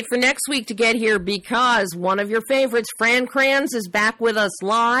 Can't wait for next week to get here because one of your favorites, Fran Kranz, is back with us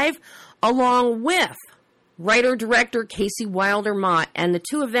live, along with writer-director Casey Wilder-Mott. And the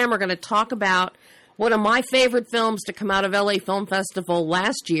two of them are going to talk about one of my favorite films to come out of LA Film Festival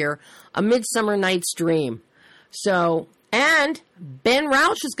last year, A Midsummer Night's Dream. And Ben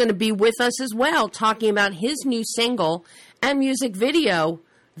Rauch is going to be with us as well, talking about his new single and music video,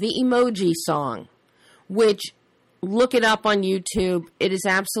 The Emoji Song, which, look it up on YouTube. It is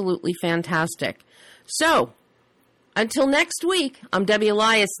absolutely fantastic. So, until next week, I'm Debbie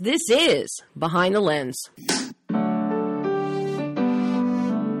Elias. This is Behind the Lens.